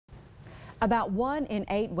About 1 in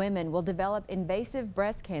 8 women will develop invasive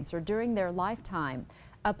breast cancer during their lifetime.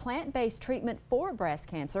 A plant-based treatment for breast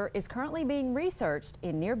cancer is currently being researched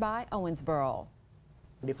in nearby Owensboro.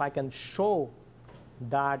 If I can show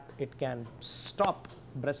that it can stop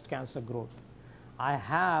breast cancer growth, I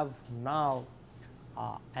have now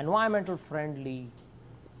environmental friendly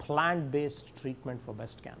plant-based treatment for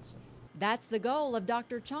breast cancer. That's the goal of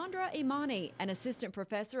Dr. Chandra Imani, an assistant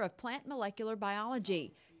professor of plant molecular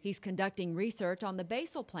biology. He's conducting research on the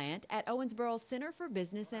basil plant at Owensboro's Center for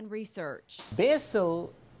Business and Research.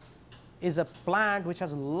 Basil is a plant which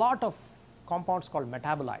has a lot of compounds called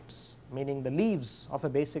metabolites, meaning the leaves of a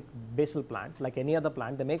basic basil plant, like any other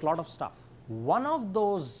plant, they make a lot of stuff. One of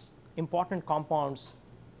those important compounds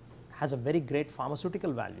has a very great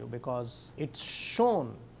pharmaceutical value because it's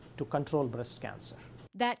shown to control breast cancer.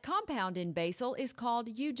 That compound in basil is called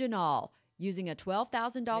eugenol. Using a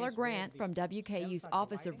 $12,000 grant from WKU's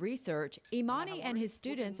Office of Research, Imani and his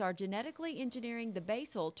students are genetically engineering the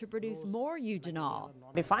basil to produce more eugenol.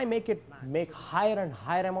 If I make higher and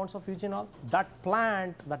higher amounts of eugenol, that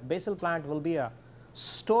basil plant will be a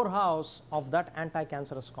storehouse of that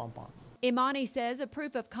anti-cancerous compound. Imani says a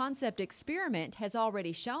proof of concept experiment has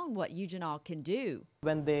already shown what eugenol can do.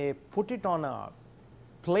 When they put it on a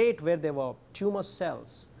plate where there were tumor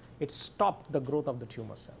cells, it stopped the growth of the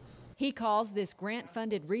tumor cells. He calls this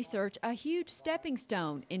grant-funded research a huge stepping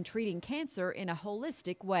stone in treating cancer in a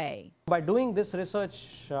holistic way. By doing this research,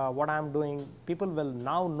 what I'm doing, people will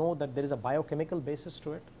now know that there is a biochemical basis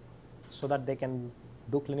to it so that they can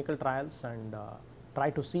do clinical trials and try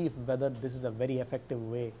to see whether this is a very effective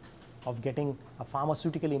way of getting a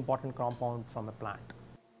pharmaceutically important compound from a plant.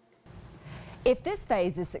 If this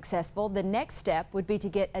phase is successful, the next step would be to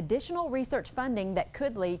get additional research funding that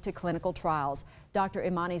could lead to clinical trials. Dr.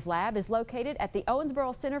 Imani's lab is located at the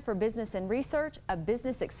Owensboro Center for Business and Research, a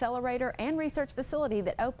business accelerator and research facility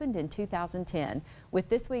that opened in 2010. With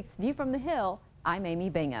this week's View from the Hill, I'm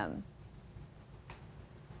Amy Bingham.